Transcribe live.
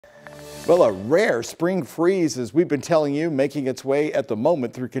Well, a rare spring freeze, as we've been telling you, making its way at the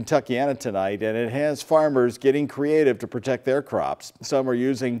moment through Kentuckiana tonight, and it has farmers getting creative to protect their crops. Some are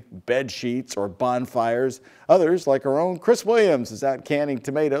using bed sheets or bonfires. Others, like our own Chris Williams, is out canning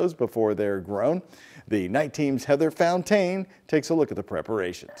tomatoes before they're grown. The night team's Heather Fontaine takes a look at the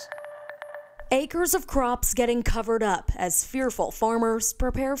preparations. Acres of crops getting covered up as fearful farmers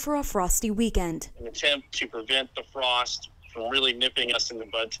prepare for a frosty weekend. An attempt to prevent the frost from really nipping us in the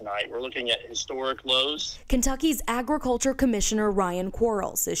bud tonight. We're looking at historic lows. Kentucky's Agriculture Commissioner Ryan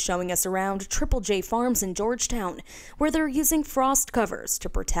Quarles is showing us around Triple J Farms in Georgetown, where they're using frost covers to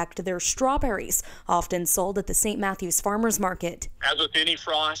protect their strawberries, often sold at the St. Matthews Farmers Market. As with any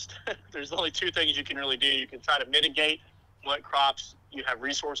frost, there's only two things you can really do. You can try to mitigate what crops you have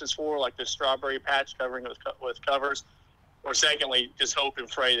resources for, like this strawberry patch covering with covers. Or secondly, just hope and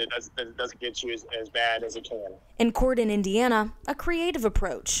pray that it doesn't get you as bad as it can. In Corden, Indiana, a creative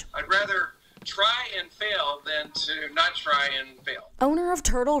approach. I'd rather try and fail than to not try and fail. Owner of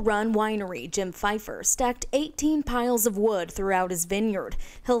Turtle Run Winery, Jim Pfeiffer, stacked 18 piles of wood throughout his vineyard.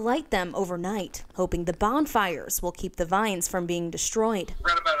 He'll light them overnight, hoping the bonfires will keep the vines from being destroyed. I've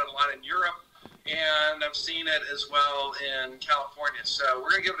read about it a lot in Europe, and I've seen it as well in California, so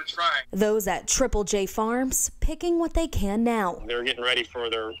we're going to give it a try. Those at Triple J Farms picking what they can now. They're getting ready for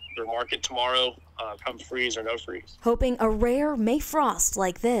their market tomorrow, come freeze or no freeze. Hoping a rare May frost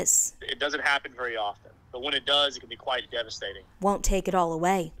like this. It doesn't happen very often, but when it does, it can be quite devastating. Won't take it all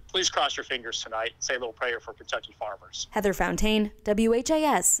away. Please cross your fingers tonight. Say a little prayer for Kentucky farmers. Heather Fontaine,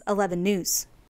 WHAS 11 News.